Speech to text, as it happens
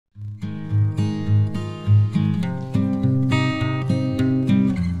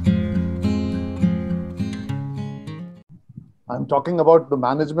I'm talking about the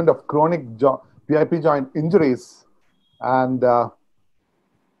management of chronic PIP joint injuries. And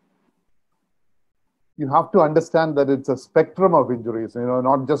you have to understand that it's a spectrum of injuries,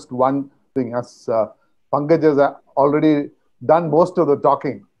 not just one thing. As Pankaj has already done most of the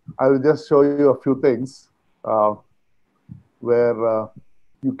talking, I will just show you a few things where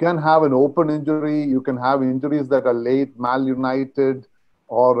you can have an open injury, you can have injuries that are late, malunited,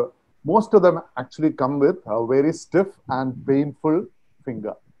 or most of them actually come with a very stiff and painful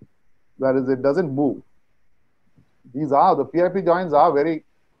finger. That is, it doesn't move. These are, the PIP joints are very,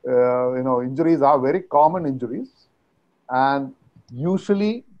 injuries are very common injuries and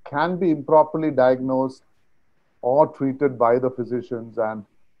usually can be improperly diagnosed or treated by the physicians, and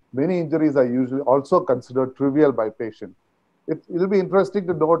many injuries are usually also considered trivial by patients. It'll be interesting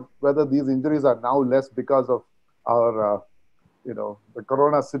to note whether these injuries are now less because of our, the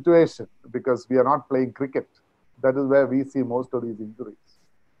corona situation, because we are not playing cricket. That is where we see most of these injuries.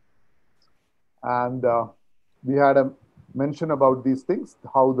 And we had a mention about these things,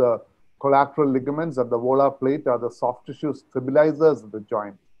 how the collateral ligaments and the volar plate are the soft tissue stabilizers of the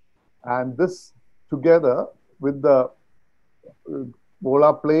joint. And this together with the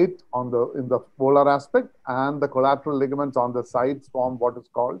volar plate in the volar aspect and the collateral ligaments on the sides form what is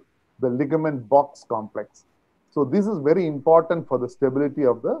called the ligament box complex. So this is very important for the stability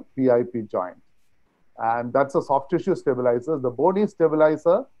of the PIP joint. And that's a soft tissue stabilizer. The bony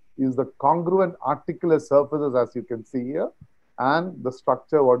stabilizer is the congruent articular surfaces, as you can see here, and the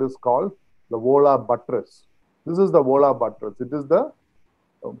structure what is called the volar buttress. This is the volar buttress. It is the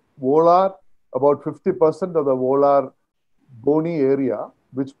volar, about 50% of the volar bony area,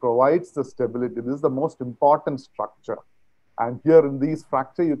 which provides the stability. This is the most important structure. And here in these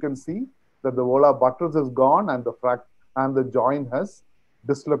fracture, you can see that the volar buttress is gone and the joint has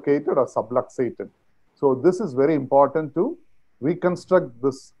dislocated or subluxated. So this is very important to reconstruct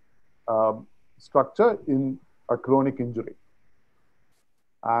this structure in a chronic injury.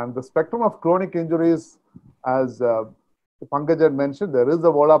 And the spectrum of chronic injuries, as Pankaj had mentioned, there is a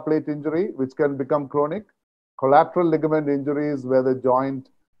volar plate injury, which can become chronic. Collateral ligament injuries, where the joint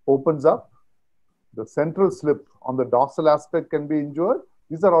opens up. The central slip on the dorsal aspect can be injured.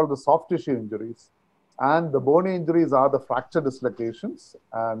 These are all the soft tissue injuries. And the bony injuries are the fracture dislocations.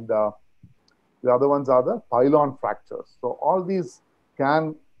 And the other ones are the pylon fractures. So all these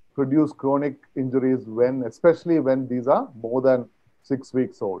can produce chronic injuries especially when these are more than 6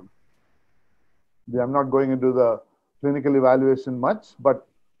 weeks old. I'm not going into the clinical evaluation much, but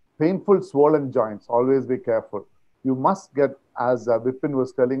painful swollen joints, always be careful. You must get, as Vipin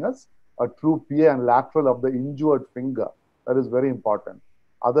was telling us, a true PA and lateral of the injured finger. That is very important.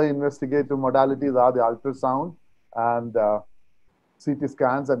 Other investigative modalities are the ultrasound and CT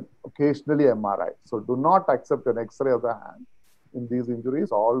scans and occasionally MRI. So do not accept an X-ray of the hand in these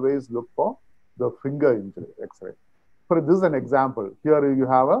injuries. Always look for the finger injury X-ray. This is an example. Here you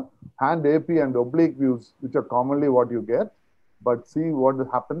have a hand AP and oblique views, which are commonly what you get. But see what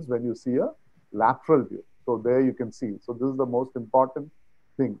happens when you see a lateral view. So there you can see. So this is the most important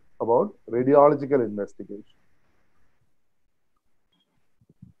thing about radiological investigation.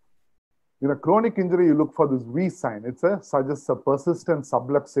 In a chronic injury, you look for this V sign. It suggests a persistent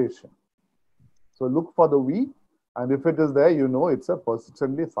subluxation. So look for the V, and if it is there, you know it's a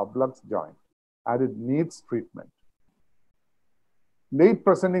persistently subluxed joint, and it needs treatment. Late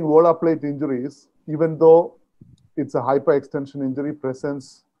presenting volar plate injuries, even though it's a hyperextension injury,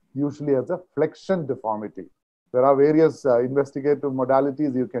 presents usually as a flexion deformity. There are various investigative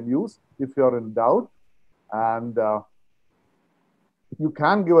modalities you can use if you're in doubt, and you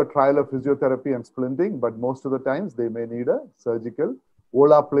can give a trial of physiotherapy and splinting, but most of the times they may need a surgical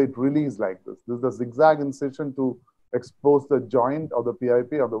volar plate release like this. This is the zigzag incision to expose the joint of the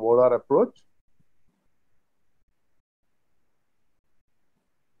PIP or the volar approach.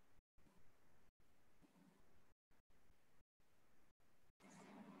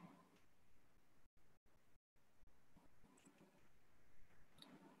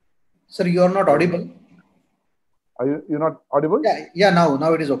 Sir, you are not audible. You're not audible? Yeah,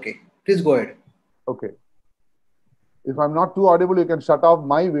 now it is okay. Please go ahead. Okay. If I'm not too audible, you can shut off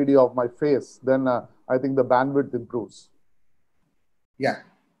my video of my face. Then I think the bandwidth improves. Yeah.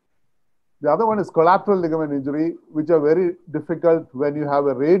 The other one is collateral ligament injury, which are very difficult when you have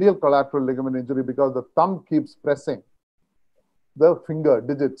a radial collateral ligament injury because the thumb keeps pressing the finger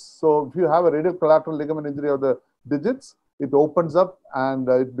digits. So if you have a radial collateral ligament injury of the digits, it opens up and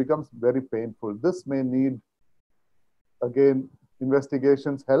it becomes very painful. This may need, again,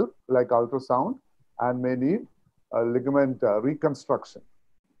 investigations help like ultrasound, and may need ligament reconstruction.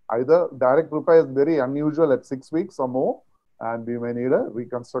 Either direct repair is very unusual at 6 weeks or more, and we may need a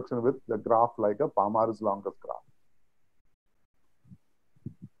reconstruction with the graft like a palmaris longus graft.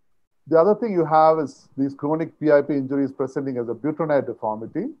 The other thing you have is these chronic PIP injuries presenting as a butronite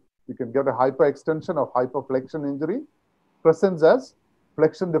deformity. You can get a hyperextension of hyperflexion injury, presents as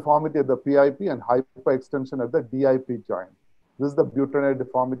flexion deformity at the PIP and hyperextension at the DIP joint. This is the butronite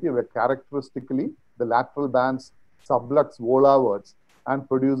deformity where characteristically the lateral bands sublux volarwards and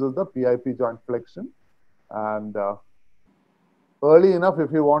produces the PIP joint flexion. And early enough,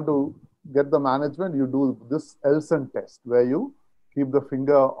 if you want to get the management, you do this Elson test where you keep the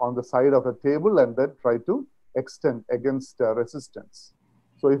finger on the side of a table and then try to extend against resistance.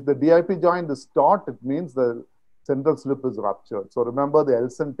 So if the DIP joint is taut, it means the central slip is ruptured. So remember the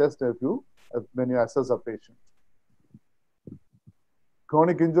Elson test when you assess a patient.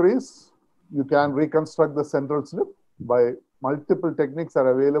 Chronic injuries, you can reconstruct the central slip by multiple techniques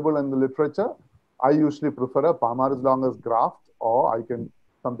are available in the literature. I usually prefer a palmaris longus graft, or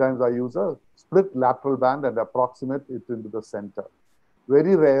sometimes I use a split lateral band and approximate it into the center.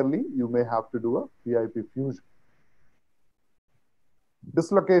 Very rarely, you may have to do a PIP fusion.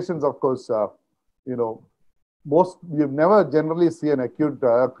 Dislocations, of course, you've never generally see an acute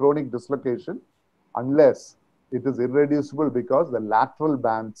chronic dislocation unless it is irreducible because the lateral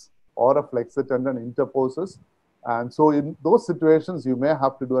bands or a flexor tendon interposes. And so in those situations, you may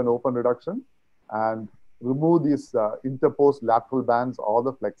have to do an open reduction and remove these interposed lateral bands or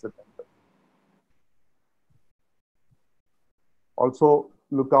the flexor tendon. Also,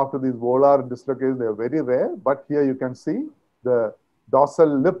 look after these volar dislocations. They are very rare, but here you can see the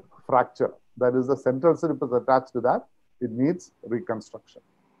dorsal lip fracture. That is, the central slip is attached to that. It needs reconstruction.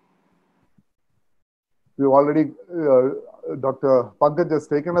 We've already, Dr. Pankaj has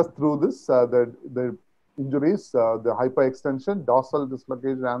taken us through this, the injuries, the hyperextension, dorsal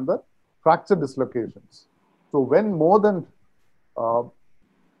dislocation, and the fracture dislocations. So when more than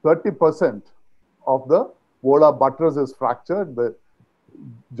 30% of the volar buttress is fractured, the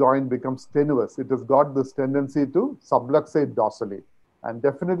joint becomes tenuous. It has got this tendency to subluxate dorsally. And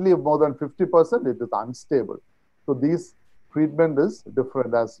definitely, if more than 50%, it is unstable. So this treatment is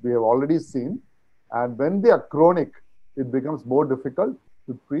different, as we have already seen. And when they are chronic, it becomes more difficult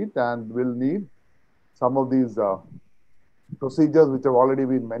to treat and will need some of these procedures which have already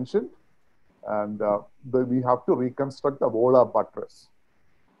been mentioned. And we have to reconstruct the volar buttress.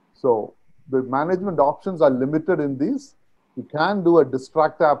 So the management options are limited in these. You can do a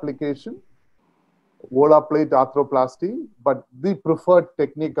distractor application, volar plate arthroplasty, but the preferred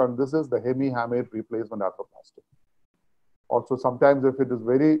technique on this is the hemi-hamate replacement arthroplasty. Also, sometimes if it is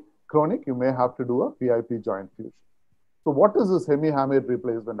very chronic, you may have to do a PIP joint fusion. So what is this hemi-hamate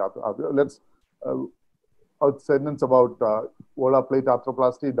replacement arthroplasty? Let's a sentence about volar plate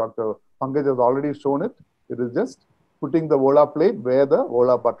arthroplasty. Dr. Pankaj has already shown it. It is just putting the volar plate where the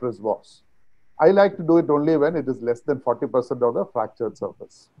volar buttress was. I like to do it only when it is less than 40% of the fractured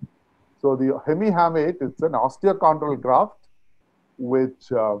surface. So the hemi-hamate, it's an osteochondral graft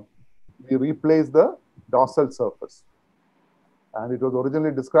which we replace the dorsal surface. And it was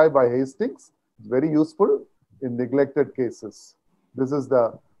originally described by Hastings. It's very useful in neglected cases. This is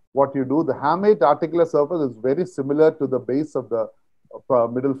what you do. The hamate articular surface is very similar to the base of the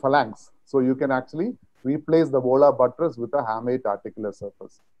middle phalanx. So you can actually replace the volar buttress with a hamate articular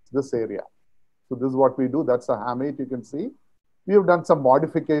surface, this area. So this is what we do. That's a hamate, you can see. We have done some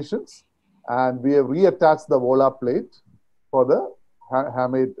modifications and we have reattached the volar plate for the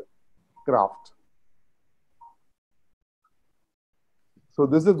hamate graft. So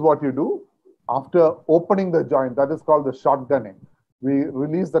this is what you do after opening the joint. That is called the shotgunning. We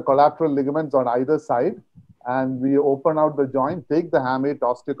release the collateral ligaments on either side and we open out the joint, take the hamate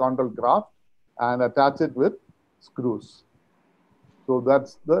osteochondral graft and attach it with screws. So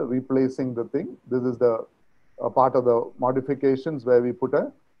that's the replacing the thing. This is the part of the modifications where we put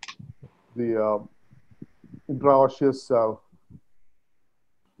the intraosseous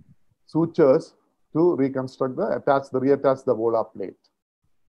sutures to reconstruct reattach the volar plate.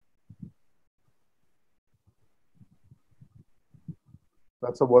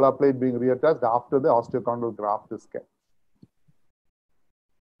 That's a volar plate being reattached after the osteochondral graft is kept.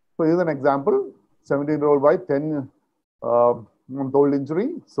 So here's an example, 17-year-old boy, 10-month-old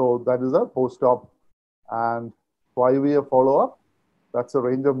injury. So that is a post-op and 5-year follow-up. That's the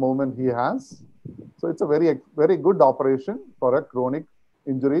range of movement he has. So it's a very, very good operation for a chronic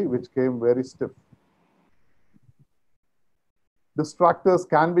injury which came very stiff. Distractors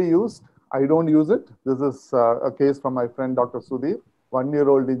can be used. I don't use it. This is a case from my friend Dr. Sudhir.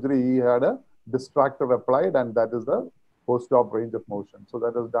 1-year-old injury, he had a distractor applied and that is the post-op range of motion. So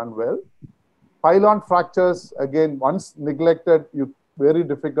that is done well. Pylon fractures, again, once neglected, very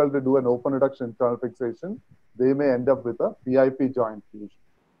difficult to do an open reduction internal fixation. They may end up with a PIP joint fusion.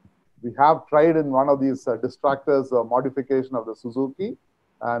 We have tried in one of these distractors modification of the Suzuki,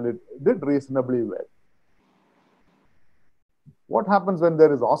 and it did reasonably well. What happens when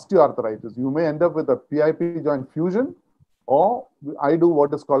there is osteoarthritis? You may end up with a PIP joint fusion, or I do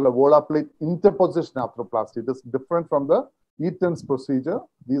what is called a volar plate interposition arthroplasty. It is different from the Eaton's procedure.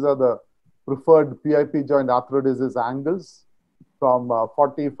 These are the preferred PIP joint arthrodesis angles from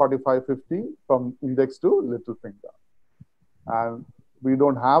 40, 45, 50 from index to little finger. And we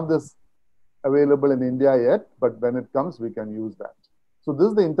don't have this available in India yet, but when it comes, we can use that. So this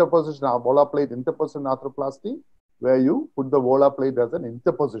is the interposition, volar plate interposition arthroplasty, where you put the volar plate as an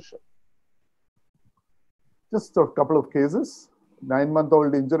interposition. Just a couple of cases.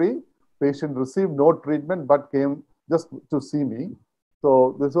 9-month-old injury, patient received no treatment but came just to see me.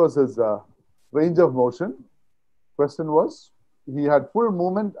 So this was his range of motion. Question was, he had full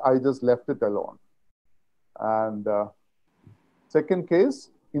movement, I just left it alone. And second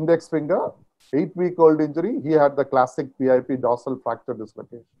case, index finger, 8-week-old injury, he had the classic PIP dorsal fracture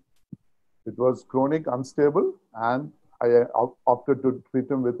dislocation. It was chronic, unstable, and I opted to treat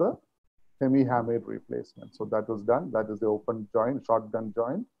him with a hemi-hamate replacement. So that was done. That is the open joint, shotgun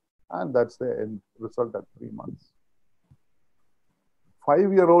joint, and that's the end result at 3 months.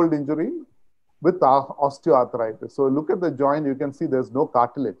 5-year-old injury with osteoarthritis. So look at the joint, you can see there's no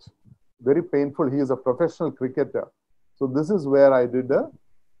cartilage. Very painful. He is a professional cricketer. So this is where I did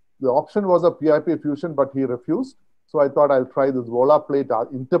the option was a PIP fusion, but he refused. So I thought I'll try this volar plate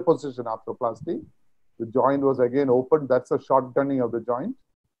interposition arthroplasty. The joint was again opened. That's a shotgunning of the joint.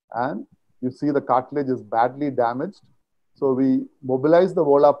 And you see the cartilage is badly damaged. So we mobilized the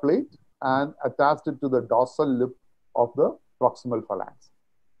volar plate and attached it to the dorsal lip of the proximal phalanx.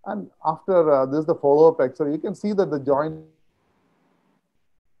 And after this, the follow-up X-ray, you can see that the joint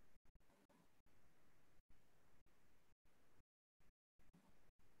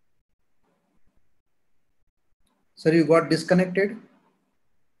Sir, you got disconnected?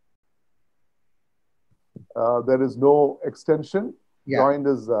 there is no extension. Yeah. Joint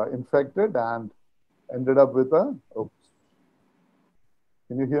is infected and ended up with a, oops.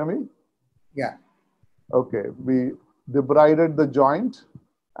 Can you hear me? Yeah. Okay, we debrided the joint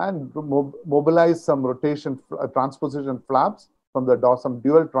and mobilized some rotation, transposition flaps from the dorsum,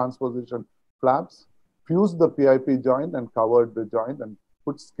 dual transposition flaps, fused the PIP joint and covered the joint and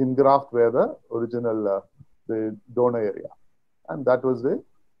put skin graft where the original, the donor area. And that was the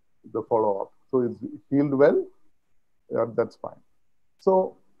follow-up. So it's healed well, that's fine.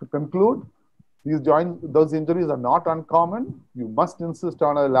 So to conclude, those injuries are not uncommon. You must insist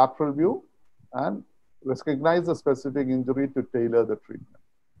on a lateral view and recognize the specific injury to tailor the treatment.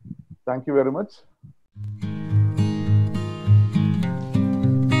 Thank you very much.